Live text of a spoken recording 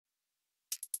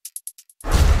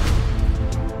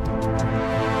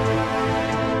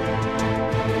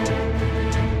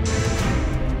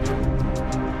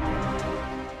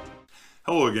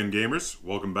Hello again, gamers.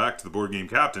 Welcome back to the Board Game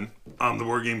Captain. I'm the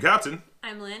Board Game Captain.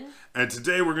 I'm Lynn. And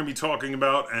today we're going to be talking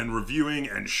about and reviewing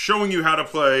and showing you how to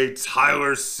play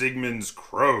Tyler Sigman's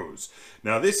Crows.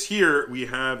 Now this here we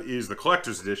have is the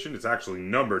Collector's Edition. It's actually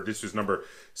numbered. This is number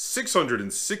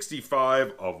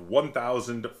 665 of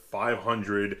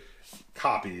 1,500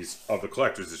 copies of the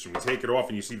Collector's Edition. We take it off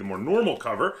and you see the more normal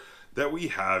cover that we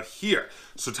have here.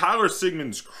 So Tyler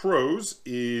Sigman's Crows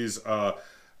is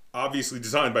obviously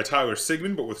designed by Tyler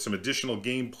Sigman, but with some additional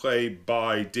gameplay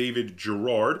by David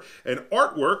Gerard and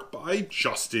artwork by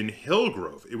Justin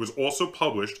Hillgrove. It was also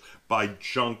published by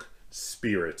Junk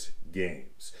Spirit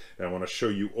Games. And I want to show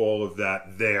you all of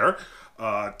that there.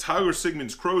 Tyler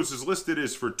Sigman's Crows is listed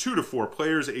as for 2 to 4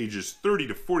 players, ages 30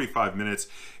 to 45 minutes.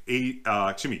 It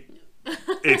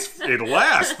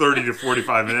lasts 30 to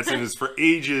 45 minutes and is for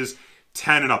ages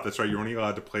 10 and up. That's right, you're only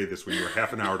allowed to play this when you're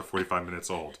half an hour to 45 minutes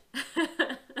old.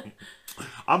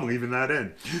 I'm leaving that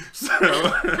in.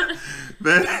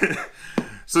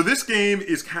 So this game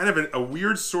is kind of a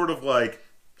weird sort of like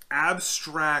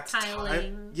abstract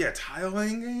tiling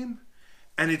game,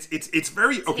 and it's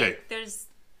very okay. There's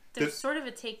sort of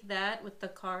a take that with the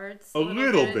cards a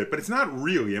little bit, but it's not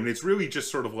really. I mean, it's really just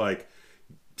sort of like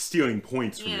stealing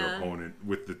points from your opponent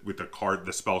with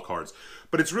the spell cards.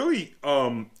 But it's really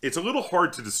it's a little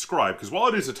hard to describe because while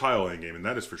it is a tile-laying game, and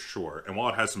that is for sure, and while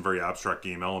it has some very abstract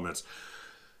game elements,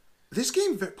 this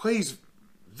game plays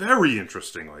very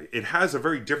interestingly. It has a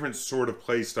very different sort of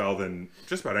play style than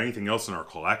just about anything else in our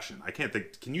collection. I can't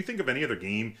think. Can you think of any other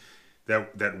game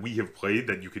that we have played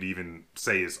that you could even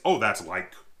say is, oh, that's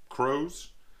like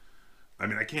Crows? I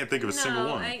mean, I can't think of a single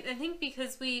one. I think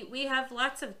because we have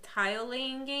lots of tile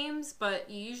laying games, but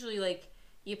you usually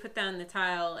you put down the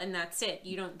tile and that's it.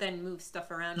 You don't then move stuff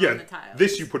around on the tiles.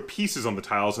 This you put pieces on the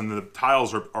tiles, and the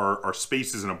tiles are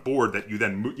spaces in a board that you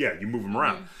then move. Yeah, you move them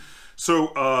around.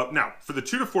 So now for the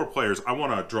 2 to 4 players, I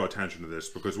want to draw attention to this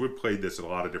because we've played this at a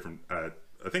lot of different, I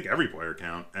think every player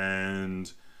count,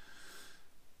 and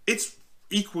it's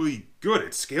equally good.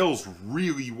 It scales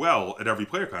really well at every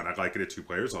player count. I like it at 2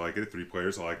 players. I like it at 3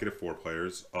 players. I like it at 4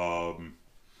 players.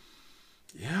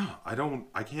 Yeah,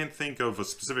 I can't think of a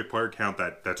specific player count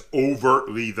that's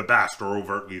overtly the best or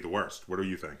overtly the worst. What do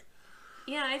you think?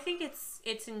 Yeah, I think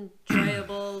it's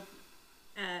enjoyable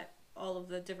at all of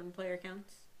the different player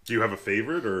counts. Do you have a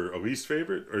favorite or a least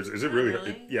favorite? Or is it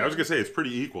really? Yeah, I was going to say it's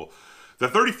pretty equal. The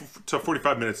 30 to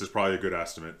 45 minutes is probably a good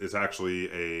estimate. It's actually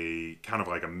a kind of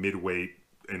like a midweight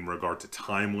in regard to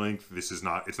time length. It's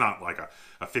not like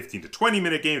a 15 to 20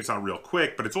 minute game. It's not real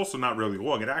quick, but it's also not really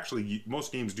long. It actually,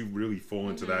 most games do really fall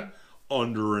into that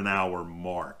under an hour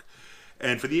mark.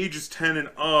 And for the ages 10 and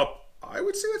up, I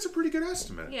would say that's a pretty good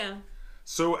estimate. Yeah.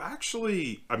 So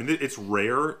actually, I mean, it's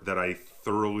rare that I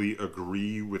thoroughly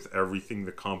agree with everything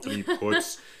the company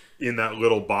puts in that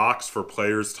little box for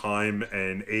players' time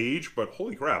and age, but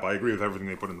holy crap, I agree with everything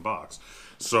they put in the box.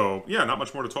 So, yeah, not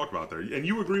much more to talk about there. And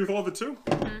you agree with all of it too?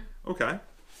 Okay.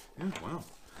 Yeah, wow.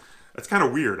 That's kind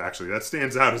of weird, actually. That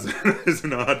stands out as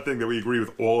an odd thing that we agree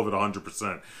with all of it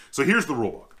 100%. So here's the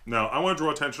rulebook. Now, I want to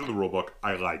draw attention to the rulebook.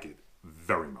 I like it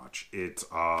very much. It's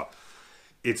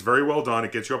very well done.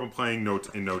 It gets you up and playing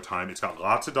in no time. It's got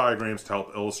lots of diagrams to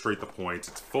help illustrate the points.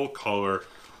 It's full color.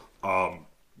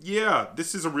 Yeah,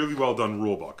 this is a really well done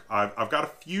rulebook. I've got a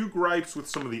few gripes with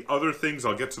some of the other things.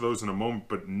 I'll get to those in a moment,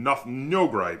 but no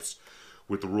gripes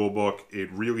with the rulebook.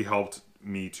 It really helped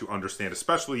me to understand,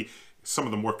 especially some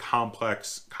of the more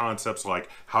complex concepts like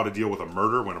how to deal with a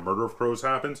murder when a murder of crows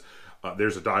happens.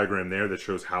 There's a diagram there that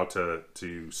shows how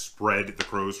to spread the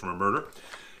crows from a murder.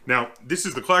 Now, this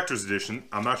is the Collector's Edition.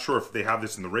 I'm not sure if they have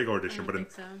this in the regular edition, but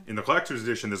in the Collector's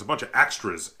Edition, there's a bunch of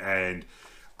extras, and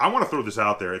I want to throw this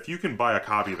out there. If you can buy a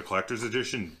copy of the Collector's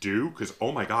Edition, do, because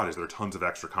oh my god, is there tons of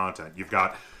extra content. You've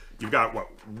got what,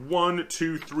 1,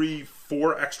 2, 3,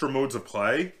 4 extra modes of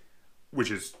play, which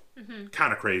is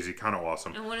kind of crazy, kind of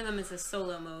awesome. And one of them is a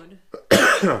solo mode.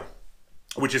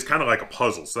 Which is kind of like a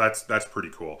puzzle, so that's pretty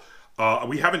cool.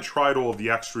 We haven't tried all of the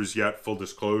extras yet, full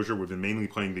disclosure. We've been mainly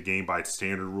playing the game by its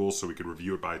standard rules so we could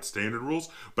review it by its standard rules.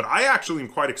 But I actually am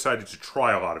quite excited to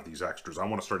try a lot of these extras. I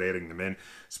want to start adding them in.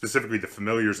 Specifically, the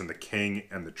Familiars and the King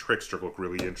and the Trickster look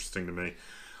really interesting to me.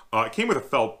 It came with a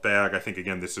felt bag. I think,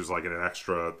 again, this is like an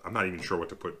extra. I'm not even sure what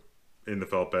to put in the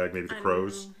felt bag. Maybe the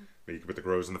crows. Maybe you can put the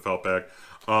crows in the felt bag.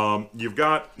 You've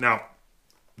got, now,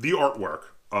 the artwork.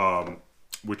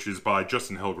 Which is by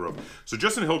Justin Hillgrove. So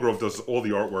Justin Hillgrove does all the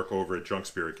artwork over at Junk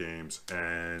Spirit Games,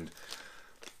 and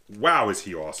wow, is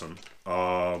he awesome.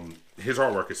 His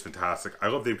artwork is fantastic. I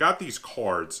love, they've got these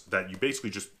cards that you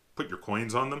basically just put your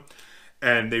coins on them,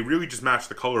 And they really just match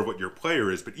the color of what your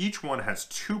player is, but each one has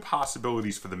 2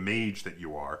 possibilities for the mage that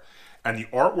you are. And the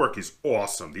artwork is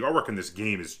awesome. The artwork in this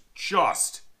game is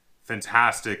just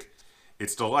fantastic.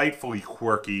 It's delightfully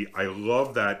quirky. I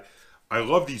love that. I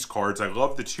love these cards. I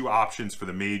love the 2 options for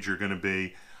the mage you're going to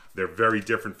be. They're very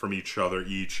different from each other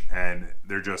each, and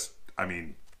they're just, I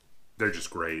mean, they're just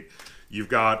great. You've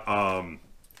got,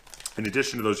 in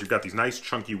addition to those, you've got these nice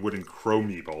chunky wooden crow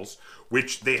meeples,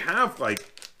 which they have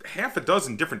like half a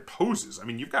dozen different poses. I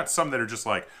mean, you've got some that are just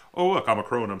like, oh, look, I'm a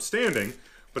crow and I'm standing.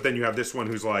 But then you have this one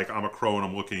who's like, I'm a crow and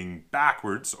I'm looking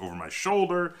backwards over my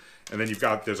shoulder. And then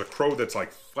there's a crow that's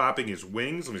like flapping his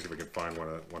wings. Let me see if I can find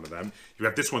one of them. You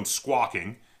have this one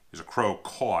squawking. There's a crow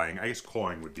cawing. I guess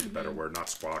cawing would be the better word, not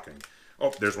squawking.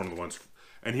 Oh, there's one of the ones.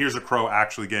 And here's a crow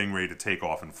actually getting ready to take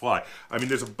off and fly. I mean,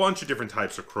 there's a bunch of different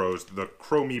types of crows. The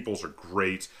crow meeples are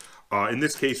great. In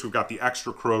this case, we've got the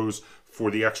extra crows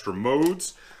for the extra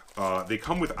modes. They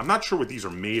come with, I'm not sure what these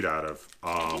are made out of.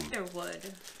 I think they're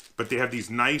wood. But they have these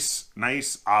nice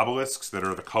obelisks that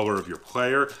are the color of your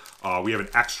player. We have an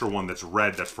extra one that's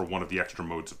red. That's for one of the extra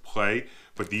modes of play.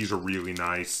 But these are really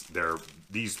nice. The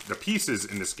pieces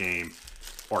in this game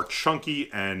are chunky,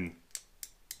 and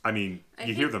I mean,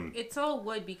 you hear them. It's all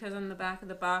wood because on the back of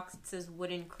the box it says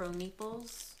wooden crow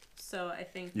meeples. So I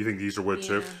think you think these are wood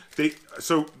too.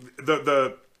 So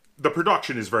the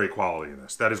production is very quality in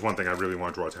this. That is one thing I really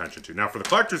want to draw attention to. Now, for the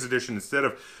collector's edition, instead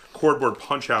of cardboard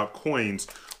punch-out coins,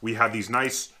 we have these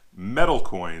nice metal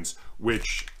coins,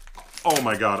 which, oh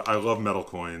my god, I love metal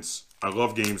coins. I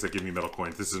love games that give me metal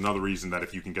coins. This is another reason that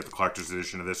if you can get the collector's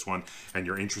edition of this one and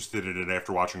you're interested in it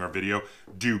after watching our video,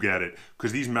 do get it.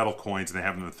 Because these metal coins, and they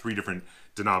have them in 3 different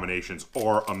denominations,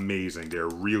 are amazing. They're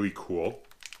really cool.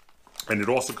 And it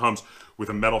also comes with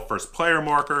a metal first player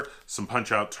marker, some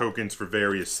punch-out tokens for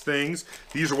various things.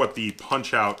 These are what the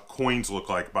punch-out coins look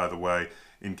like, by the way,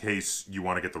 in case you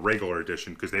want to get the regular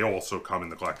edition, because they also come in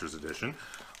the collector's edition.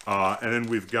 And then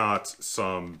we've got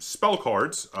some spell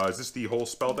cards. Is this the whole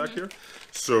spell deck here?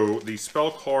 So the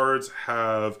spell cards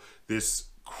have this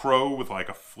crow with like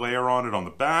a flare on it on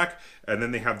the back, and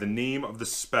then they have the name of the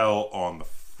spell on the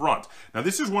front. Now,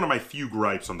 this is one of my few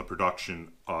gripes on the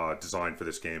production design for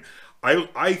this game.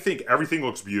 I think everything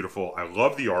looks beautiful. I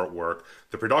love the artwork.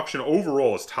 The production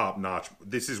overall is top-notch.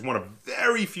 This is one of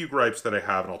very few gripes that I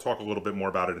have, and I'll talk a little bit more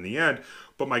about it in the end.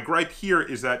 But my gripe here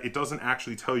is that it doesn't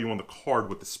actually tell you on the card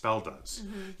what the spell does.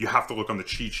 You have to look on the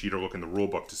cheat sheet or look in the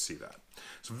rulebook to see that.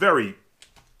 It's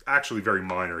actually very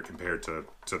minor compared to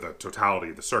the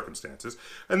totality of the circumstances.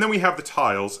 And then we have the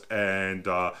tiles, and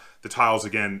the tiles,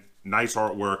 again, nice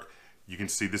artwork. You can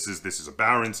see this is a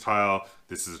Baron's tile.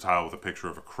 This is a tile with a picture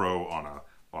of a crow on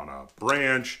a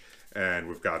branch. And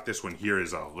we've got this one here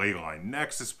is a ley line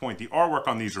nexus point. The artwork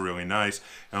on these are really nice.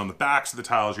 And on the backs of the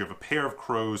tiles, you have a pair of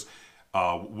crows,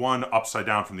 one upside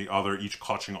down from the other, each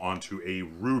clutching onto a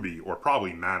ruby, or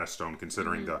probably mana stone,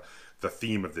 considering the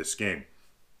theme of this game.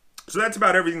 So that's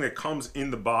about everything that comes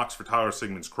in the box for Tyler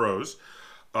Sigman's Crows.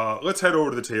 Let's head over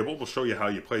to the table. We'll show you how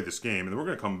you play this game. And then we're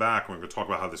going to come back and we're going to talk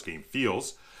about how this game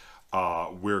feels.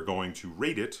 We're going to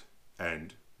rate it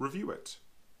and review it.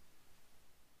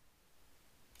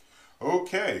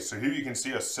 Okay, so here you can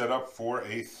see us set up for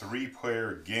a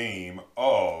 3-player game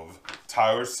of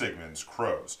Tyler Sigman's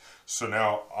Crows. So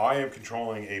now I am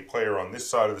controlling a player on this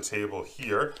side of the table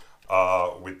here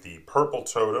with the purple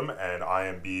totem, and I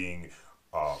am being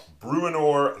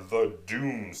Bruenor the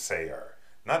Doomsayer.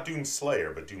 Not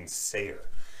Doomslayer, but Doomsayer.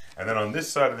 And then on this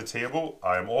side of the table,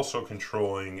 I am also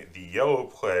controlling the yellow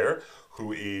player,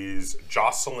 who is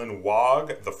Jocelyn Wog,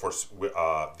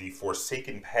 the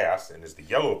Forsaken Past, and is the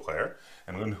yellow player.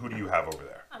 And Lynn, who do you have over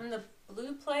there? I'm the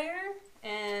blue player,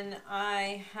 and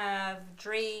I have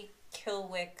Dre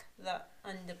Kilwick, the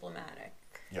Undiplomatic.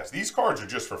 Yes, these cards are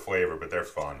just for flavor, but they're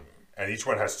fun. And each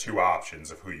one has 2 options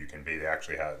of who you can be. They're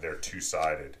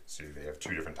 2-sided, so they have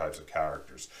 2 different types of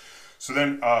characters. So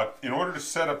then, in order to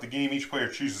set up the game, each player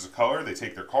chooses a color. They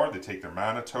take their card, they take their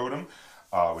mana totem,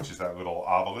 which is that little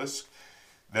obelisk.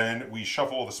 Then we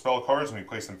shuffle all the spell cards and we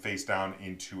place them face down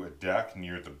into a deck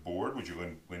near the board. Would you,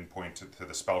 Lynn, point to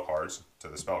the spell cards? To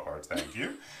the spell cards, thank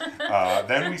you.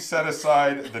 Then we set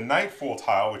aside the Nightfall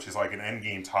tile, which is like an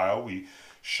endgame tile. We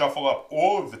shuffle up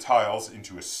all of the tiles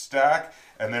into a stack,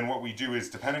 and then what we do is,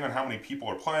 depending on how many people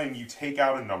are playing, you take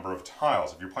out a number of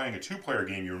tiles. If you're playing a 2-player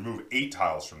game, you remove 8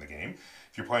 tiles from the game.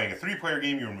 If you're playing a 3-player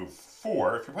game, you remove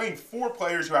 4. If you're playing 4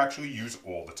 players, you actually use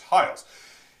all the tiles.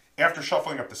 After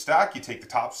shuffling up the stack, you take the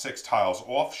top 6 tiles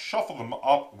off, shuffle them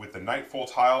up with the Nightfall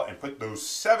tile, and put those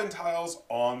 7 tiles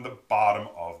on the bottom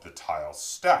of the tile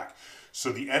stack.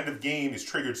 So the end of game is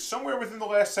triggered somewhere within the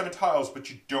last 7 tiles, but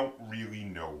you don't really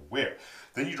know where.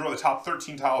 Then you draw the top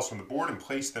 13 tiles from the board and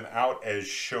place them out as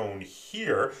shown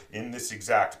here in this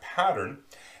exact pattern.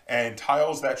 And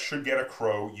tiles that should get a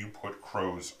crow, you put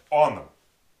crows on them.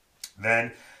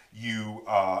 Then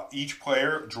each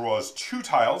player draws 2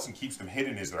 tiles and keeps them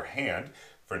hidden as their hand.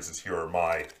 For instance, here are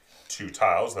my 2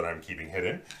 tiles that I'm keeping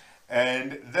hidden.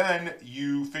 And then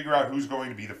you figure out who's going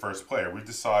to be the first player. We've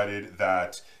decided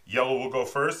that yellow will go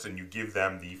first, and you give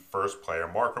them the first player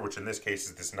marker, which in this case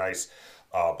is this nice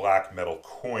black metal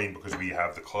coin because we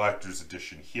have the collector's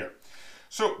edition here.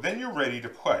 So then you're ready to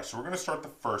play. So we're going to start the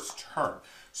first turn.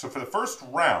 So for the first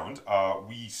round,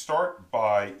 we start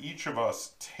by each of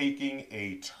us taking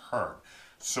a turn.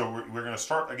 So we're going to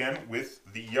start again with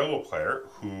the yellow player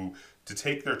who, to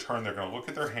take their turn, they're going to look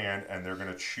at their hand and they're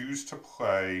going to choose to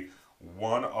play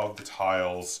one of the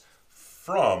tiles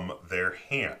from their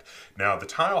hand. Now the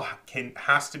tile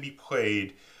has to be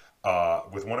played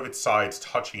with one of its sides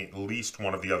touching at least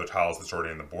one of the other tiles that's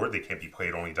already on the board. They can't be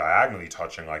played only diagonally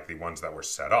touching like the ones that were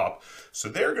set up. So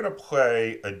they're going to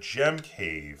play a gem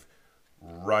cave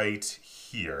right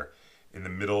here in the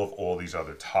middle of all these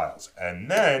other tiles. And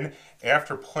then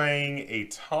after playing a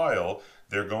tile,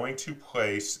 they're going to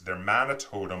place their mana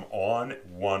totem on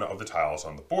one of the tiles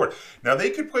on the board. Now they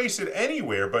could place it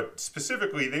anywhere, but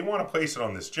specifically they want to place it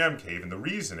on this gem cave, and the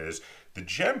reason is the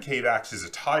gem cave acts as a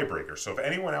tiebreaker. So if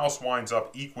anyone else winds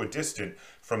up equidistant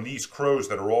from these crows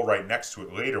that are all right next to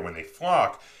it later when they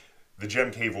flock, the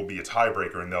gem cave will be a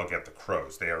tiebreaker and they'll get the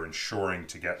crows. They are ensuring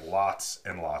to get lots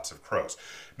and lots of crows.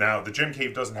 Now, the gem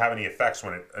cave doesn't have any effects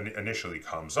when it initially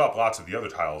comes up. Lots of the other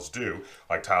tiles do.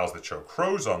 Like tiles that show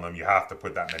crows on them, you have to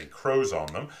put that many crows on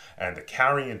them. And the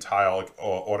carrion tile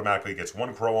automatically gets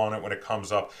 1 crow on it when it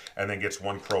comes up and then gets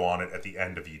 1 crow on it at the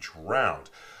end of each round.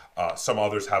 Some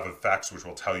others have effects which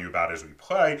we'll tell you about as we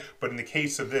play, but in the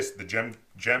case of this, the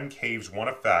gem cave's one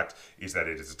effect is that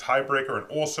it is a tiebreaker, and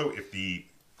also if the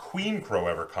queen crow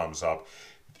ever comes up,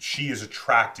 she is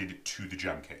attracted to the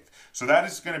gem cave. So that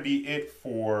is going to be it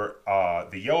for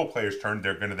the yellow player's turn.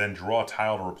 They're going to then draw a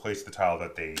tile to replace the tile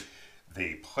that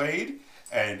they played,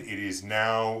 and it is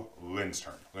now Lynn's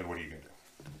turn. Lynn, what are you going to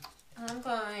do? I'm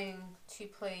going to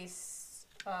place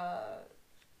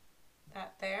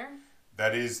that there.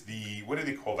 That is the, what do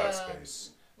they call that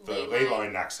space? The ley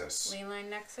line nexus. Ley line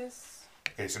nexus.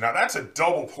 Okay, so now that's a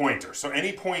double pointer. So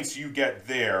any points you get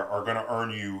there are going to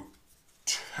earn you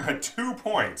 2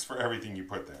 points for everything you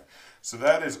put there. So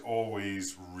that is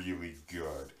always really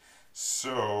good.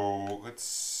 So let's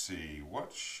see,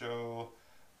 what shall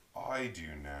I do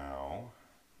now?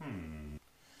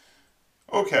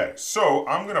 Okay, so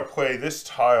I'm going to play this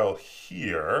tile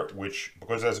here, which,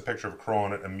 because it has a picture of a crow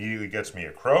on it, immediately gets me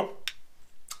a crow.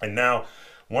 And now,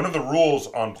 one of the rules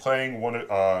on playing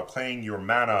playing your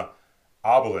mana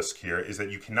obelisk here is that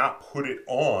you cannot put it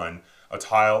on a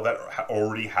tile that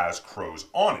already has crows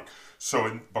on it.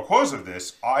 So because of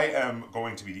this, I am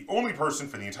going to be the only person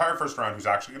for the entire first round who's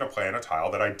actually going to play on a tile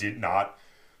that I did not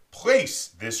place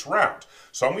this round.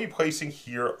 So I'm going to be placing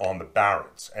here on the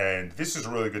barrens. And this is a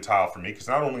really good tile for me because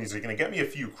not only is it going to get me a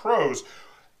few crows,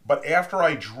 but after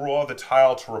I draw the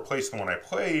tile to replace the one I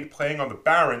played, playing on the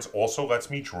barrens also lets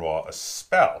me draw a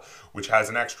spell, which has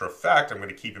an extra effect I'm going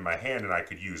to keep in my hand and I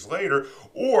could use later,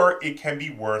 or it can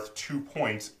be worth 2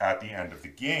 points at the end of the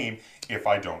game if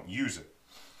I don't use it.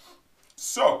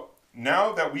 So,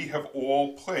 now that we have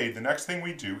all played, the next thing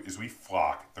we do is we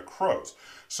flock the crows.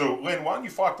 So, Lynn, why don't you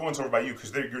flock the ones over by you,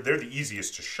 because they're the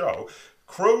easiest to show.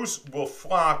 Crows will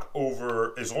flock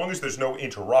over, as long as there's no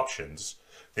interruptions,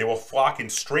 they will flock in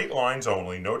straight lines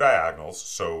only, no diagonals,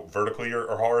 so vertically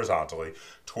or horizontally,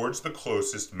 towards the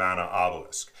closest mana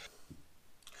obelisk.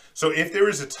 So if there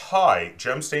is a tie,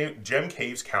 gem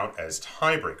caves count as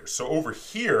tiebreakers. So over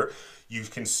here, you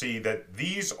can see that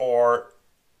these are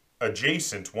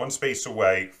adjacent, 1 space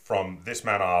away from this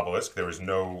mana obelisk. There is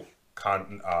no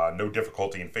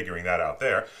difficulty in figuring that out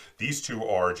there. These 2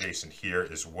 are adjacent here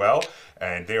as well,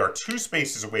 and they are 2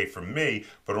 spaces away from me,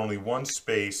 but only 1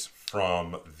 space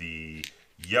from the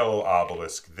yellow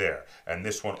obelisk there. And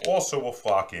this one also will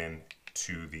flock in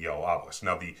to the yellow obelisk.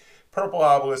 Now the purple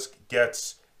obelisk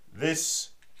gets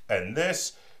this and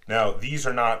this. Now these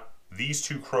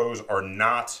 2 crows are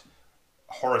not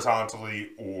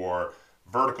horizontally or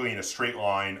vertically in a straight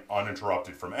line,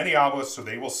 uninterrupted from any obelisk, so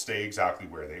they will stay exactly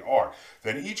where they are.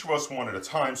 Then each of us, one at a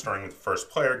time, starting with the first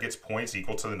player, gets points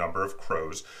equal to the number of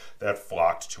crows that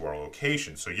flocked to our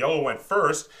location. So yellow went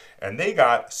first, and they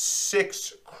got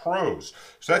 6 crows.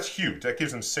 So that's huge. That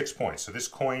gives them 6 points. So this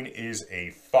coin is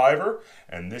a 5er,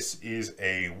 and this is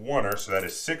a 1er, so that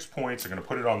is 6 points. They're going to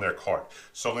put it on their card.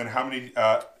 So Lynn, how many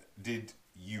did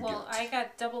you get? Well, I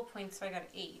got double points, so I got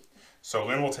 8. So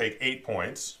Lynn will take 8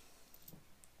 points.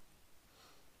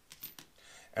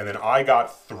 And then I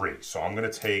got 3. So I'm going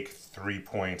to take 3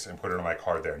 points and put it on my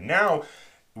card there. Now,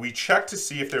 we check to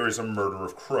see if there is a murder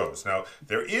of crows. Now,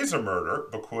 there is a murder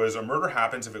because a murder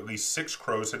happens if at least 6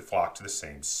 crows had flocked to the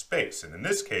same space. And in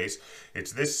this case,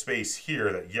 it's this space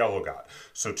here that yellow got.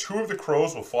 So 2 of the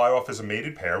crows will fly off as a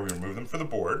mated pair. We remove them from the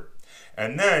board.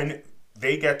 And then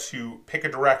they get to pick a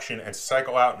direction and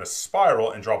cycle out in a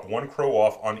spiral and drop 1 crow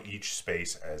off on each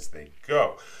space as they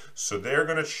go. So they're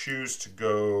going to choose to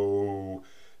go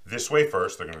this way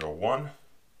first. They're going to go 1,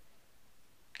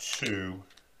 2,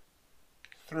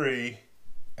 3,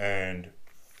 and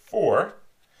 4.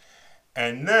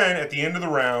 And then at the end of the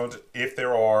round, if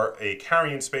there are a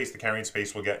carrying space, the carrying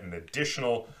space will get an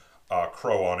additional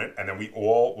crow on it. And then we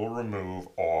all will remove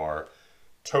our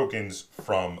tokens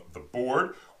from the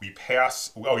board. We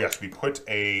pass, oh yes, we put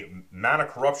a mana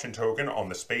corruption token on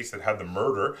the space that had the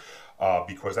murder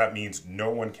because that means no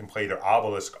one can play their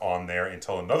obelisk on there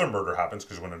until another murder happens,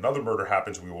 because when another murder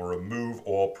happens, we will remove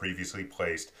all previously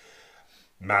placed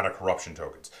mana corruption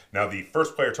tokens. Now the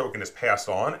first player token is passed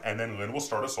on, and then Lynn will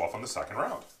start us off on the second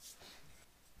round.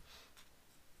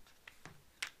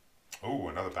 Oh,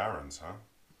 another Barons, huh?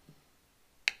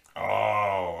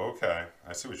 Oh, okay.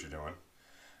 I see what you're doing.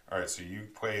 All right, so you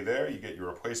play there, you get your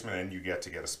replacement, and you get to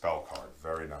get a spell card.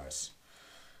 Very nice.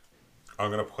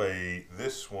 I'm going to play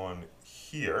this one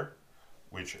here,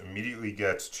 which immediately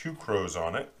gets 2 crows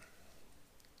on it.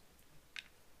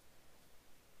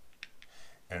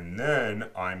 And then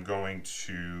I'm going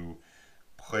to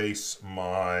place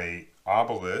my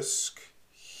obelisk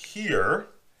here,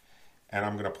 and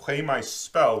I'm going to play my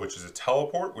spell, which is a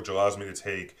teleport, which allows me to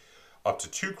take up to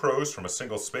 2 crows from a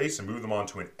single space and move them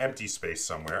onto an empty space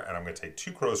somewhere. And I'm going to take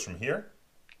 2 crows from here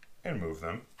and move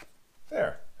them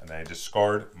there. And then I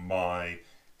discard my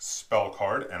spell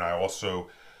card, and I also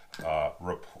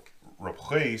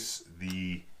replace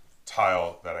the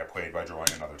tile that I played by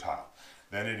drawing another tile.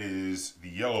 Then it is the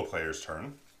yellow player's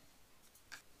turn.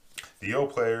 The yellow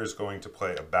player is going to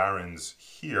play a Barons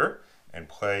here and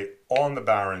play on the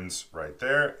Barons right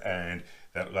there, and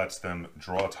that lets them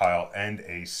draw a tile and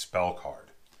a spell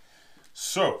card.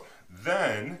 So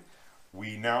then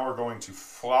we now are going to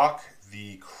flock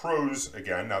the crows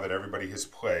again, now that everybody has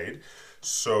played.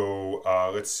 So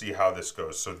let's see how this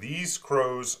goes. So these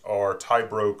crows are tie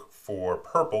broke for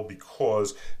purple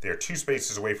because they're 2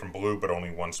 spaces away from blue, but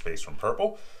only 1 space from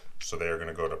purple. So they are going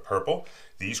to go to purple.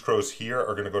 These crows here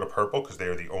are going to go to purple because they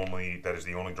are that is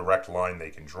the only direct line they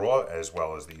can draw, as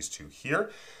well as these 2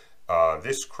 here.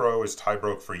 This crow is tie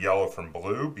broke for yellow from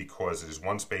blue because it is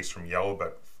 1 space from yellow,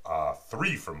 but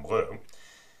 3 from blue.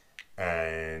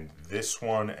 And this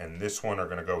one are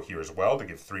going to go here as well to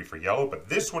give 3 for yellow, but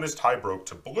this one is tie broke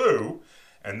to blue,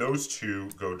 and those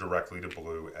 2 go directly to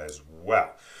blue as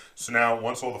well. So now,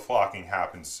 once all the flocking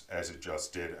happens as it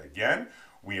just did again,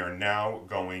 we are now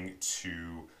going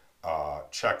to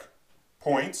check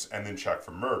points and then check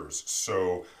for murders.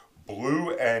 So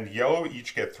blue and yellow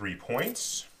each get 3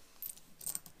 points,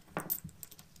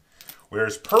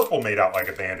 whereas purple made out like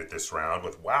a bandit this round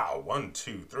with, wow, 1,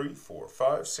 2, 3, 4,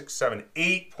 5, 6, 7,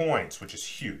 8 points, which is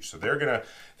huge. So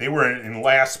they were in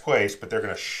last place, but they're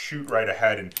gonna shoot right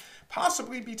ahead and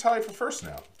possibly be tied for first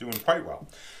now, doing quite well.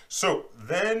 So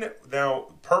then, now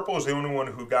purple is the only one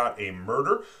who got a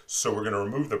murder, so we're gonna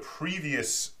remove the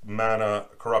previous mana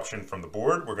corruption from the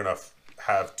board. We're gonna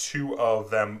have 2 of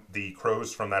them, the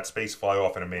crows from that space, fly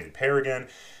off in a mated pair again.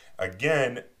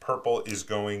 Again, purple is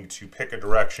going to pick a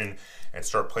direction and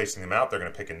start placing them out. They're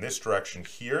going to pick in this direction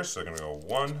here. So they're going to go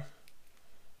 1,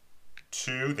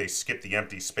 2. They skip the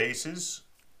empty spaces.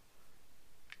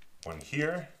 1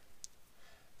 here.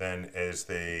 Then as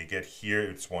they get here,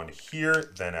 it's 1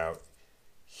 here. Then out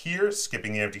here,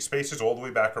 skipping the empty spaces all the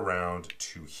way back around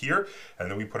to here.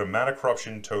 And then we put a mana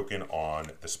corruption token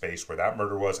on the space where that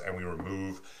murder was, and we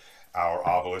remove our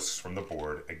obelisks from the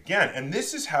board again. And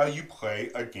this is how you play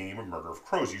a game of Murder of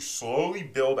Crows. You slowly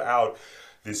build out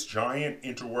this giant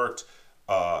interworked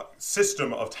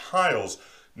system of tiles.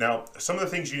 Now, some of the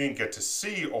things you didn't get to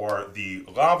see are the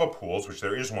lava pools, which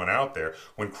there is one out there.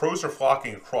 When crows are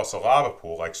flocking across a lava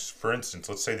pool, like for instance,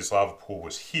 let's say this lava pool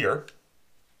was here,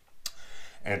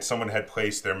 and someone had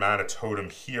placed their mana totem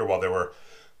here while there were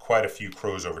quite a few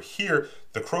crows over here,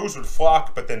 the crows would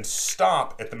flock but then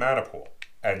stop at the mana pool.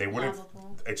 And they wouldn't,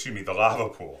 the lava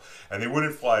pool. And they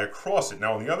wouldn't fly across it.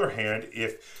 Now, on the other hand,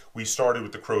 if we started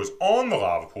with the crows on the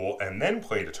lava pool and then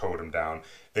played a totem down,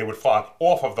 they would flock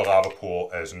off of the lava pool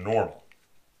as normal.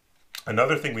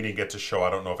 Another thing we didn't get to show,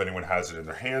 I don't know if anyone has it in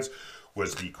their hands,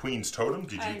 was the Queen's Totem.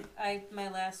 Did you? My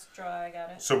last draw, I got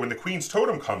it. So when the Queen's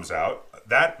Totem comes out,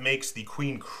 that makes the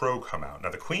Queen Crow come out. Now,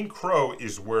 the Queen Crow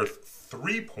is worth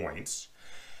 3 points.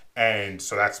 And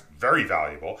so that's very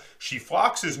valuable. She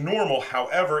flocks as normal.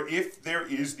 However, if there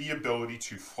is the ability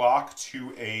to flock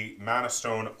to a mana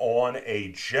stone on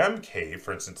a gem cave,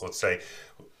 for instance, let's say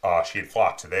she had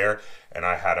flocked to there and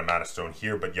I had a mana stone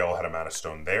here, but yellow had a mana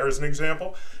stone there as an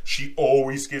example, she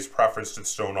always gives preference to the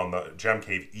stone on the gem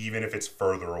cave, even if it's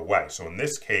further away. So in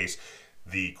this case,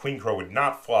 the Queen Crow would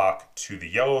not flock to the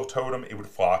yellow totem, it would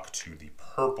flock to the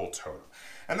purple totem.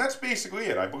 And that's basically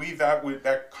it. I believe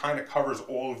that kind of covers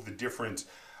all of the different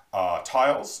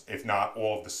tiles, if not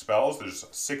all of the spells. There's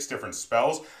 6 different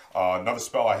spells. Another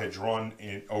spell I had drawn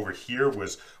in over here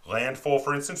was Landfall,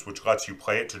 for instance, which lets you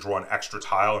play it to draw an extra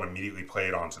tile and immediately play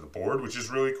it onto the board, which is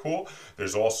really cool.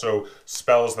 There's also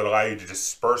spells that allow you to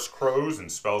disperse crows and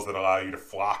spells that allow you to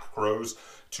flock crows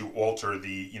to alter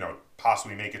the,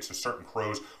 possibly make it so certain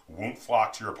crows won't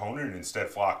flock to your opponent and instead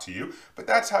flock to you. But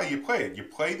that's how you play it. You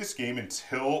play this game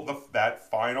until that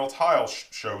final tile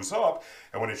shows up.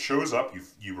 And when it shows up,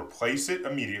 you replace it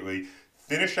immediately,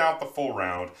 finish out the full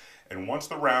round. And once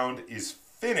the round is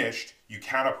finished, you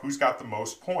count up who's got the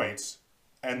most points.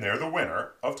 And they're the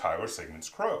winner of Tyler Sigman's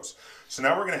Crows. So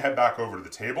now we're going to head back over to the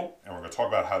table. And we're going to talk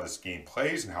about how this game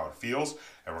plays and how it feels.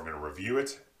 And we're going to review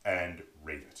it and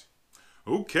rate it.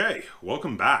 Okay,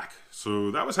 welcome back. So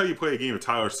that was how you play a game of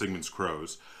Tyler Sigman's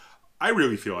Crows. I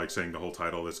really feel like saying the whole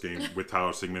title of this game with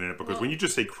Tyler Sigman in it because when you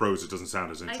just say crows, it doesn't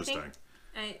sound as interesting.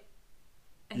 I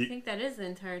think that is the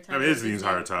entire title. It is the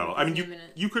entire title. I mean,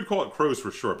 you could call it Crows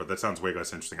for sure, but that sounds way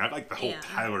less interesting. I like the whole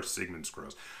Tyler Sigman's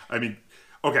Crows. I mean,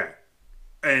 okay.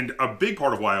 And a big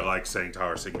part of why I like saying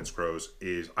Tyler Sigman's Crows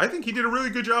is I think he did a really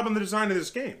good job on the design of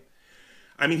this game.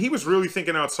 I mean, he was really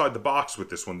thinking outside the box with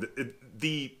this one.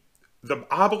 The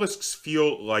obelisks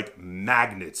feel like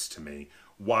magnets to me,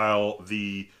 while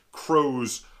the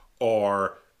crows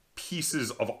are pieces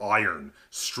of iron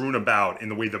strewn about in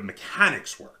the way the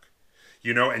mechanics work.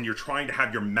 And you're trying to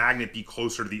have your magnet be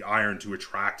closer to the iron to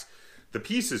attract the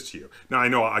pieces to you. Now, I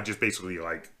know I just basically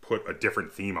put a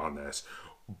different theme on this,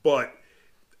 but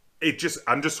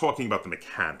I'm just talking about the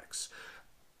mechanics.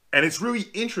 And it's really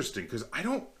interesting because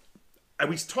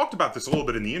we talked about this a little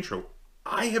bit in the intro.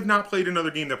 I have not played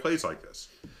another game that plays like this.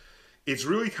 It's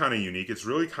really kind of unique. It's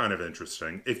really kind of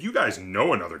interesting. If you guys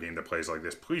know another game that plays like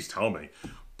this, please tell me.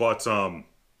 But,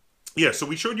 yeah, so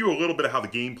we showed you a little bit of how the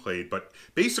game played, but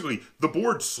basically the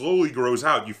board slowly grows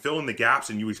out. You fill in the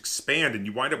gaps and you expand and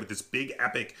you wind up with this big,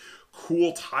 epic,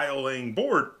 cool tile laying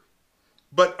board.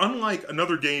 But unlike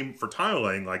another game for tile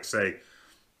laying, like say,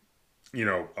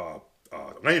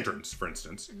 lanterns, for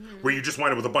instance, where you just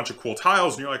wind up with a bunch of cool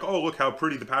tiles and you're like, oh, look how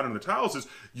pretty the pattern of the tiles is.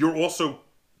 You're also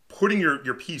putting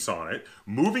your piece on it,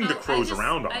 moving the crows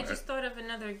around on it. I just thought of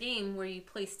another game where you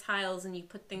place tiles and you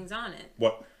put things on it.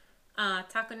 What?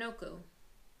 Takanoku.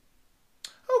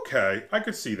 Okay, I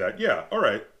could see that. Yeah, all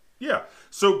right. Yeah.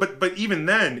 So, but even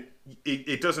then,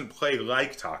 it doesn't play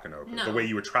like Takanoku, the way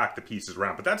you attract the pieces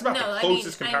around. But that's about the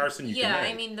closest comparison you can make. Yeah,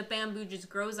 I mean, the bamboo just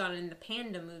grows on it and the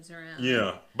panda moves around.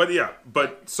 Yeah,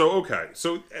 so, okay.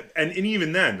 So, and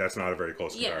even then, that's not a very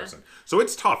close comparison. Yeah. So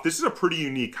it's tough. This is a pretty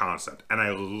unique concept, and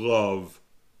I love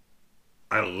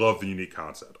the unique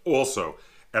concept. Also,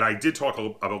 and I did talk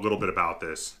a little bit about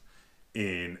this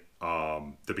in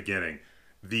the beginning,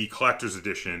 the collector's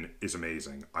edition is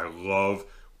amazing. I love...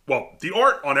 Well, the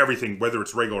art on everything, whether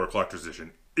it's regular or collector's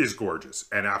edition, is gorgeous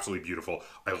and absolutely beautiful.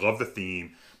 I love the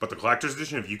theme, but the collector's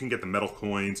edition, if you can get the metal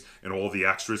coins and all the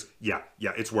extras, yeah,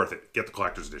 it's worth it. Get the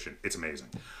collector's edition. It's amazing.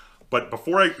 But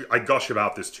before I gush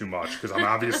about this too much, because I'm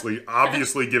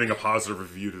obviously giving a positive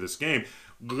review to this game,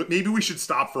 maybe we should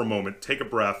stop for a moment, take a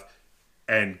breath,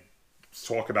 and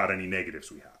talk about any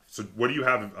negatives we have. So what do you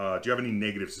have? Do you have any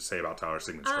negatives to say about Tyler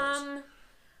Sigman's Crows?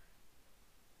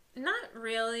 Not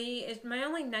really. My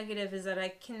only negative is that I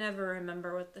can never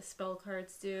remember what the spell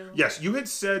cards do. Yes, you had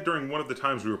said during one of the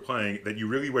times we were playing that you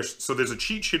really wish... So there's a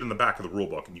cheat sheet in the back of the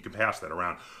rulebook, and you can pass that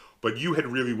around. But you had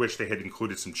really wished they had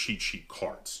included some cheat sheet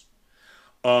cards.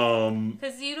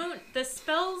 Because the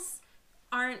spells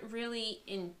aren't really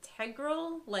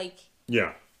integral.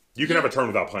 Yeah. You can have a turn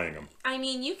without playing them. I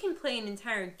mean, you can play an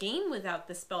entire game without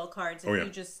the spell cards if you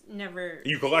just never...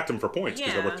 You collect them for points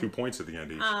because they're worth 2 points at the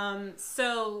end each.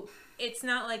 So it's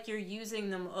not like you're using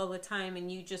them all the time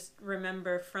and you just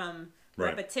remember from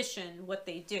repetition what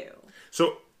they do.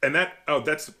 So, and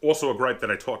that's also a gripe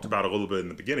that I talked about a little bit in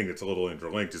the beginning that's a little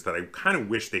interlinked, is that I kind of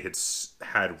wish they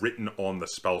had written on the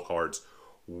spell cards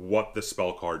what the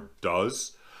spell card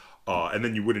does. And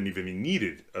then you wouldn't even have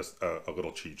needed a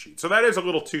little cheat sheet. So that is a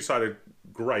little two-sided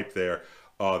gripe there,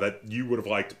 that you would have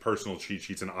liked personal cheat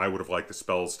sheets and I would have liked the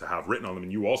spells to have written on them,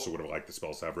 and you also would have liked the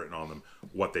spells to have written on them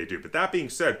what they do. But that being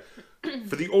said,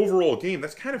 for the overall game,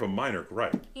 that's kind of a minor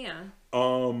gripe. Yeah.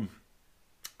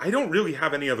 I don't really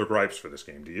have any other gripes for this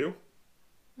game, do you?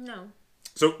 No.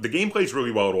 So the game plays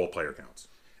really well at all player counts.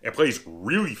 It plays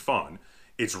really fun.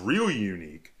 It's really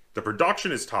unique. The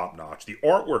production is top-notch. The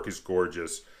artwork is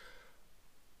gorgeous.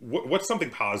 What's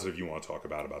something positive you want to talk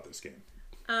about this game?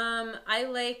 I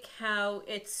like how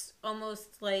it's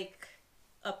almost like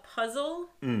a puzzle,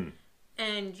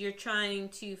 and you're trying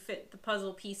to fit the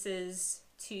puzzle pieces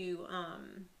to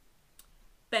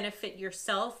benefit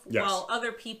yourself, while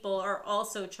other people are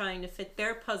also trying to fit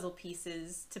their puzzle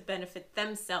pieces to benefit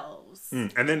themselves.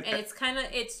 And it's kind of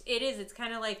it's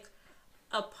kind of like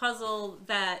a puzzle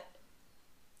that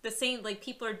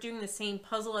people are doing the same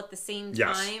puzzle at the same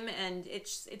time, and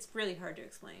it's really hard to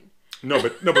explain. No,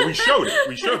 but we showed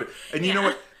it. And you know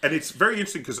what? And it's very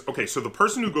interesting because, so the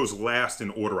person who goes last in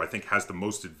order, I think, has the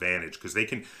most advantage because they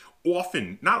can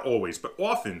often, not always, but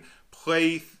often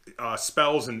play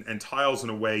spells and tiles in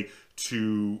a way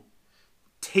to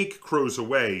take crows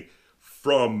away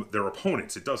from their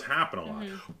opponents. It does happen a lot.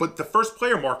 But the first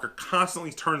player marker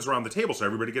constantly turns around the table, so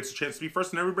everybody gets a chance to be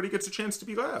first and everybody gets a chance to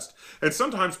be last. And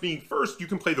sometimes being first, you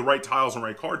can play the right tiles and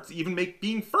right cards to even make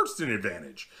being first an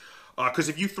advantage. Because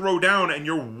if you throw down and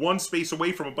you're one space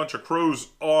away from a bunch of crows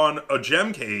on a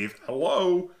gem cave,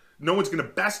 hello, no one's going to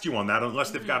best you on that unless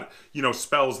they've got,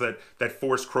 spells that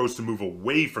force crows to move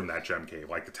away from that gem cave,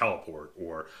 like the teleport,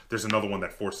 or there's another one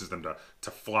that forces them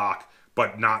to flock,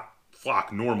 but not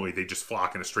flock normally. They just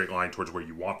flock in a straight line towards where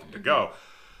you want them to go.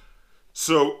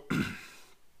 So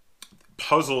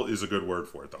puzzle is a good word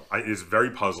for it, though. It is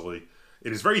very puzzly.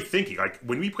 It is very thinky. Like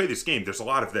when we play this game, there's a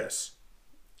lot of this.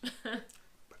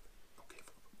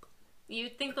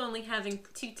 You'd think only having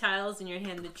 2 tiles in your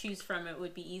hand to choose from it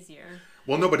would be easier.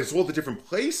 Well, no, but it's all the different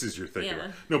places you're thinking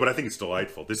about. No, but I think it's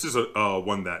delightful. This is a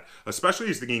one that, especially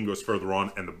as the game goes further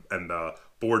on and the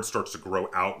board starts to grow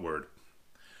outward,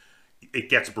 it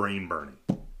gets brain burning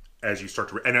as you start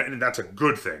to, and that's a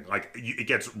good thing. Like it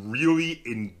gets really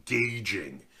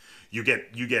engaging. You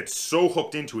get so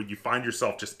hooked into it, you find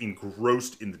yourself just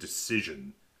engrossed in the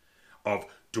decision of,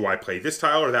 do I play this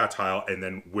tile or that tile, and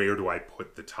then where do I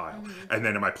put the tile? And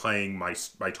then am I playing my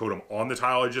totem on the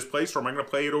tile I just placed, or am I going to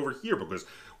play it over here? Because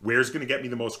where's going to get me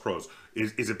the most crows?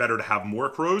 Is it better to have more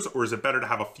crows, or is it better to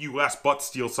have a few less but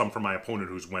steal some from my opponent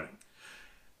who's winning?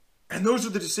 And those are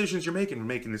the decisions you're making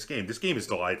this game. This game is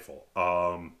delightful.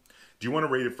 Do you want to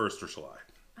rate it first, or shall I?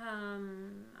 I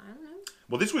don't know.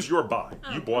 Well, this was your buy.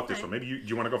 You bought this one. Maybe do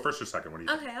you want to go first or second? What do you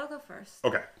think? Okay, I'll go first.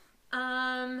 Okay.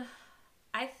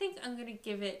 I think I'm gonna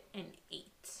give it an 8.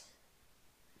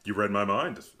 You read my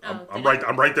mind. I'm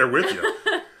right there with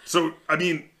you. So I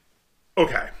mean,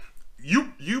 okay,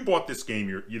 you bought this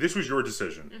game. This was your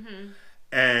decision.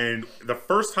 And the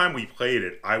first time we played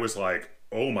it, I was like,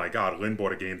 oh my god, Lynn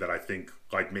bought a game that I think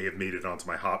may have made it onto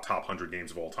my top 100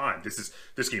 games of all time. This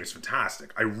game is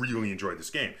fantastic. I really enjoyed this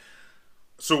game.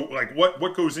 So like,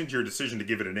 what goes into your decision to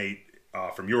give it an 8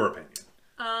 from your opinion?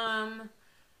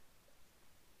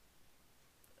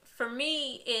 For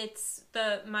me, it's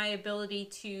my ability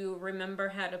to remember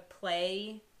how to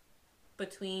play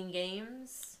between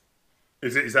games.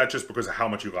 Is that just because of how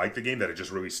much you like the game that it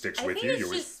just really sticks with you?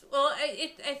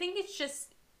 I think it's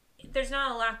just there's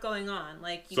not a lot going on.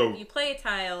 Like you play a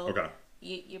tile. Okay.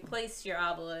 You place your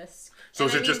obelisk. So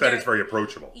is it just that it's very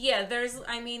approachable? Yeah, there's a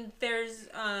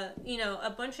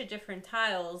bunch of different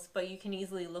tiles, but you can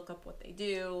easily look up what they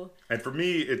do. And for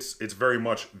me, it's very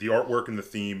much the artwork and the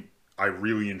theme I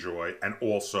really enjoy, and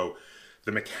also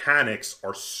the mechanics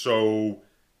are so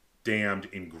damned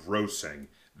engrossing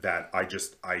that I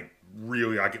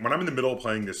really like it. When I'm in the middle of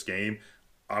playing this game,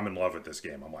 I'm in love with this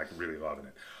game. I'm like really loving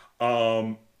it.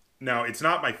 Now, it's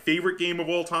not my favorite game of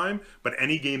all time, but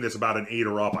any game that's about an 8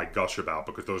 or up, I gush about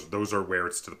because those are where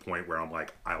it's to the point where I'm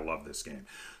like, I love this game.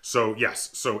 So, yes.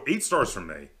 So, 8 stars from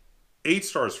me. 8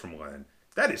 stars from Lynn.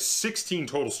 That is 16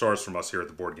 total stars from us here at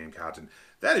the Board Game Captain.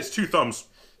 That is 2 thumbs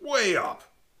way up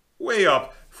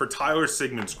for Tyler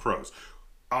Sigman's Crows.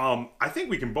 I think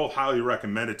we can both highly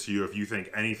recommend it to you if you think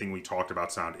anything we talked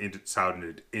about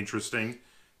sounded interesting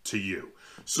to you.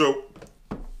 So,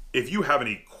 if you have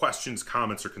any questions,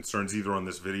 comments, or concerns either on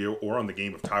this video or on the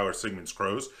game of Tyler Sigman's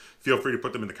Crows, feel free to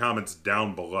put them in the comments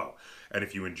down below. And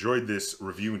if you enjoyed this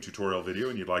review and tutorial video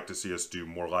and you'd like to see us do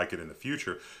more like it in the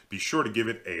future, be sure to give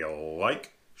it a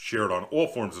like, share it on all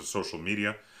forms of social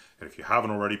media, and if you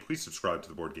haven't already, please subscribe to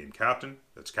the Board Game Kaptain.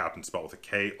 That's Kaptain spelled with a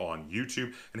K on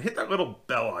YouTube, and hit that little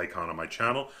bell icon on my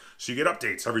channel so you get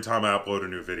updates every time I upload a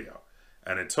new video.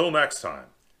 And until next time,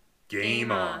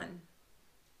 game on.